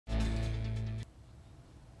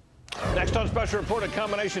Next on Special Report, a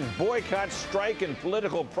combination boycott, strike, and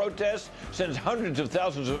political protest sends hundreds of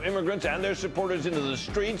thousands of immigrants and their supporters into the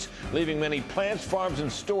streets, leaving many plants, farms,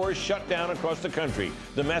 and stores shut down across the country.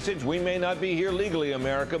 The message: we may not be here legally,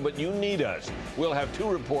 America, but you need us. We'll have two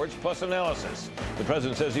reports plus analysis. The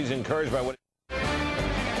president says he's encouraged by what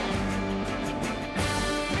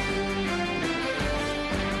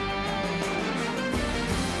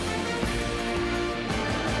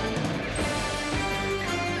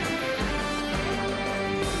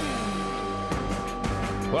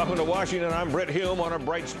Welcome to Washington. I'm Britt Hume. On a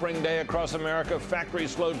bright spring day across America,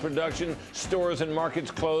 factories slowed production, stores and markets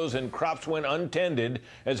closed, and crops went untended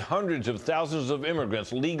as hundreds of thousands of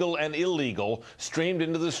immigrants, legal and illegal, streamed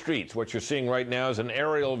into the streets. What you're seeing right now is an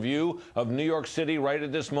aerial view of New York City right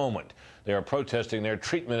at this moment. They are protesting their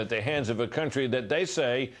treatment at the hands of a country that they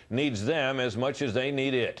say needs them as much as they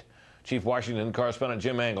need it. Chief Washington correspondent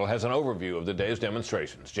Jim Angle has an overview of the day's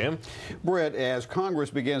demonstrations. Jim? Britt, as Congress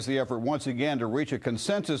begins the effort once again to reach a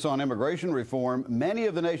consensus on immigration reform, many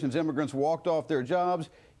of the nation's immigrants walked off their jobs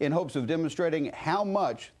in hopes of demonstrating how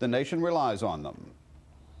much the nation relies on them.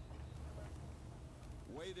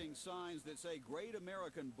 Waving signs that say Great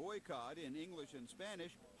American Boycott in English and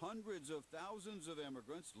Spanish, hundreds of thousands of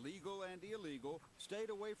immigrants, legal and illegal, stayed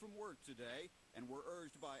away from work today and were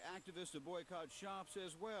urged by activists to boycott shops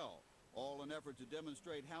as well. All an effort to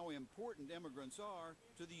demonstrate how important immigrants are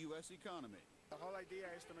to the U.S. economy. The whole idea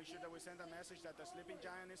is to make sure that we send a message that the sleeping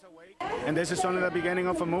giant is awake, and this is only the beginning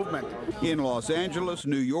of a movement. In Los Angeles,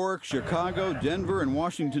 New York, Chicago, Denver, and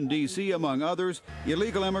Washington, D.C., among others,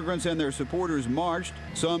 illegal immigrants and their supporters marched,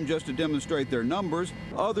 some just to demonstrate their numbers,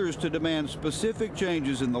 others to demand specific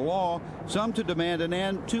changes in the law, some to demand an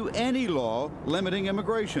end to any law limiting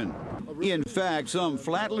immigration. In fact, some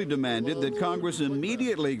flatly demanded that Congress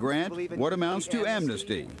immediately grant what amounts to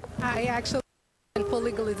amnesty. I actually in full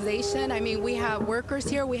legalization. I mean, we have workers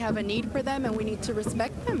here, we have a need for them, and we need to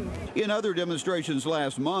respect them. In other demonstrations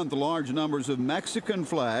last month, large numbers of Mexican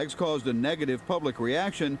flags caused a negative public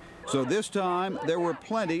reaction, so this time there were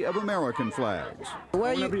plenty of American flags. I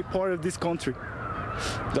want to be part of this country.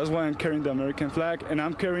 That's why I'm carrying the American flag, and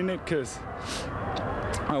I'm carrying it because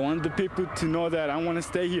I want the people to know that I want to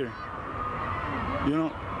stay here. You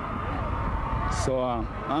know, so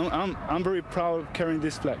I'm very proud of carrying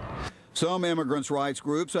this flag. Some immigrants' rights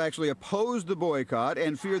groups actually oppose the boycott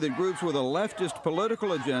and fear that groups with a leftist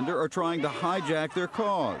political agenda are trying to hijack their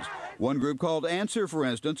cause. One group called Answer, for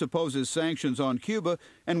instance, opposes sanctions on Cuba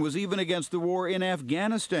and was even against the war in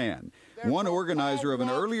Afghanistan. One organizer of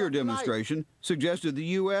an earlier demonstration suggested the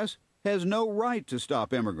U.S. has no right to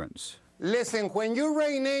stop immigrants. Listen, when you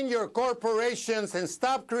rein in your corporations and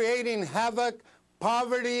stop creating havoc,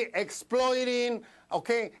 poverty, exploiting,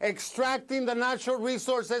 extracting the natural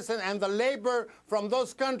resources and the labor from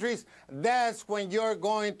those countries, that's when you're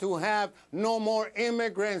going to have no more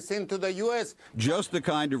immigrants into the U.S. Just the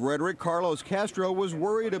kind of rhetoric Carlos Castro was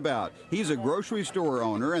worried about. He's a grocery store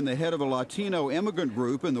owner and the head of a Latino immigrant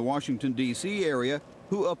group in the Washington, D.C. area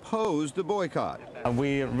who opposed the boycott.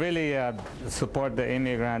 We really support the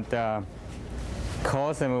immigrant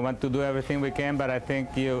cause, and we want to do everything we can, but I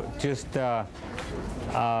think the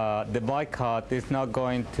boycott is not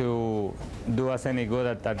going to do us any good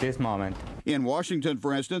at this moment. In Washington,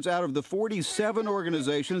 for instance, out of the 47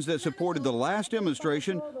 organizations that supported the last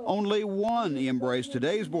demonstration, only one embraced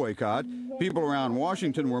today's boycott. People around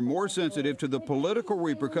Washington were more sensitive to the political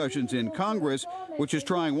repercussions in Congress, which is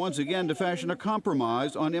trying once again to fashion a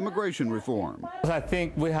compromise on immigration reform. I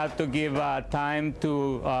think we have to give time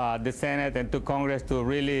to the Senate and to Congress to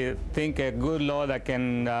really think a good law that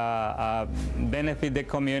can benefit the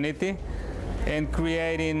community. And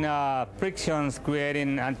creating frictions,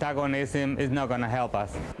 creating antagonism is not going to help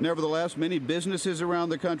us. Nevertheless, many businesses around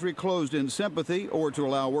the country closed in sympathy or to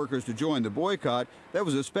allow workers to join the boycott. That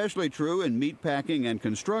was especially true in meatpacking and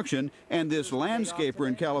construction, and this landscaper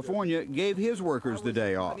in California gave his workers the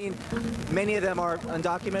day off. I mean, many of them are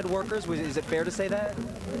undocumented workers. Is it fair to say that?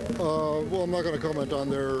 Well, I'm not going to comment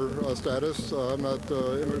on their status. I'm not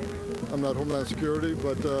Homeland Security,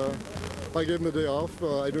 but I gave them the day off.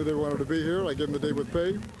 I knew they wanted to be here. I gave them the day with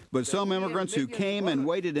pay. But some immigrants who came and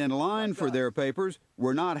waited in line for their papers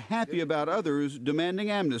were not happy about others demanding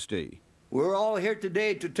amnesty. We're all here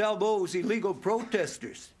today to tell those illegal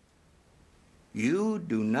protesters, you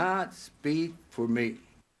do not speak for me.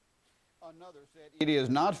 Another said it is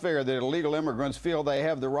not fair that illegal immigrants feel they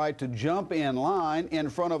have the right to jump in line in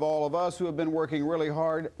front of all of us who have been working really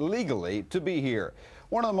hard legally to be here.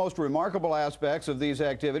 One of the most remarkable aspects of these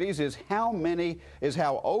activities is how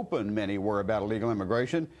open many were about illegal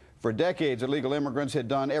immigration. For decades, illegal immigrants had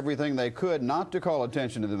done everything they could not to call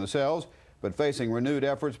attention to themselves, but facing renewed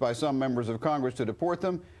efforts by some members of Congress to deport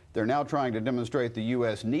them, they're now trying to demonstrate the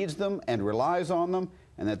U.S. needs them and relies on them,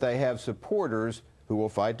 and that they have supporters who will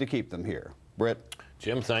fight to keep them here. Britt?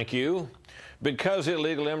 Jim, thank you. Because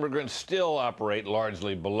illegal immigrants still operate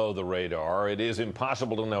largely below the radar, it is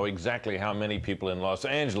impossible to know exactly how many people in Los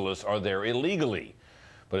Angeles are there illegally.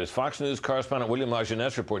 But as Fox News correspondent William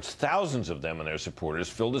Lajeunesse reports, thousands of them and their supporters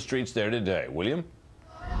filled the streets there today. William?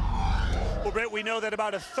 Well, Brett, we know that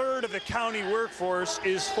about a third of the county workforce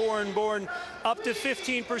is foreign-born. Up to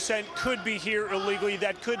 15% could be here illegally.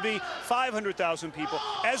 That could be 500,000 people.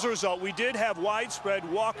 As a result, we did have widespread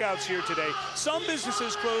walkouts here today. Some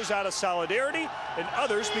businesses closed out of solidarity, and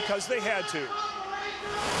others because they had to.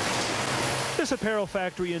 This apparel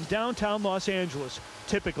factory in downtown Los Angeles,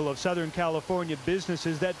 typical of Southern California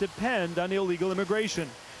businesses that depend on illegal immigration.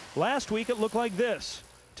 Last week it looked like this.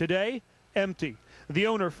 Today, empty. The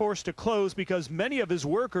owner forced to close because many of his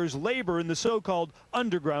workers labor in the so-called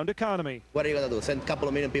underground economy. What are you going to do, send a couple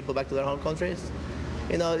of million people back to their home countries?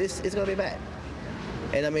 You know, it's going to be bad.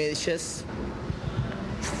 And I mean, it's just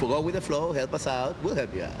go with the flow, help us out, we'll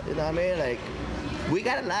help you out. You know what I mean? Like, we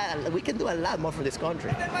got a lot, we can do a lot more for this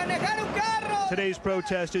country. Today's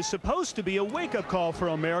protest is supposed to be a wake-up call for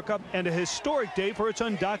America and a historic day for its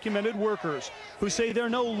undocumented workers, who say they're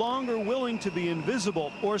no longer willing to be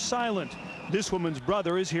invisible or silent. This woman's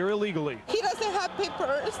brother is here illegally. He doesn't have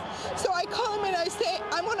papers, so I call him and I say,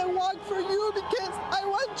 I'm going to walk for you because I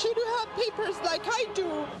want you to have papers like I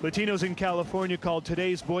do. Latinos in California called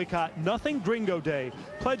today's boycott Nothing Gringo Day,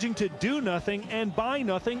 pledging to do nothing and buy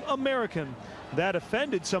nothing American. That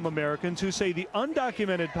offended some Americans who say the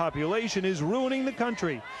undocumented population is ruining the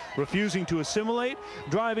country, refusing to assimilate,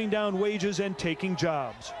 driving down wages, and taking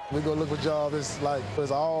jobs. We go look for jobs,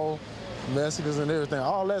 it's all Mexicans and everything.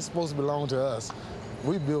 All that's supposed to belong to us.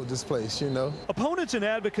 We built this place, you know. Opponents and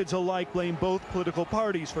advocates alike blame both political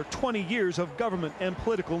parties for 20 years of government and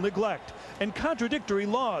political neglect and contradictory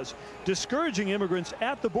laws, discouraging immigrants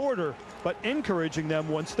at the border, but encouraging them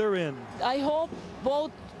once they're in. I hope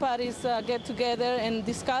both parties get together and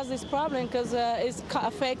discuss this problem because it's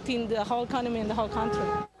affecting the whole economy and the whole country.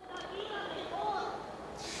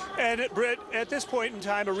 And Britt, at this point in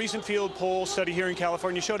time, a recent field poll study here in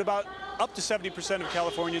California showed about up to 70% of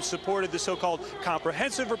Californians supported the so-called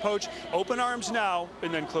comprehensive approach, open arms now,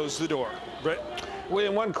 and then close the door. Britt?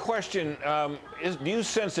 William, one question. Do you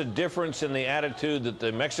sense a difference in the attitude that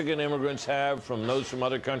the Mexican immigrants have from those from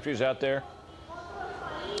other countries out there?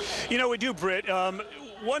 You know, we do, Britt.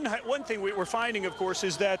 One thing we're finding, of course,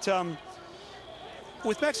 is that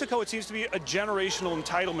with Mexico, it seems to be a generational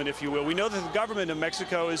entitlement, if you will. We know that the government of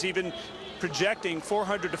Mexico is even projecting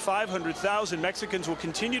 400 to 500,000 Mexicans will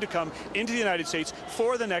continue to come into the United States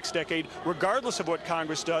for the next decade, regardless of what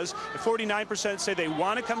Congress does. 49% say they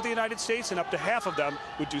want to come to the United States, and up to half of them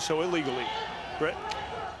would do so illegally. Brett?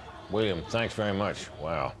 William, thanks very much.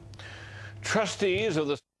 Wow. Trustees of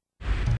the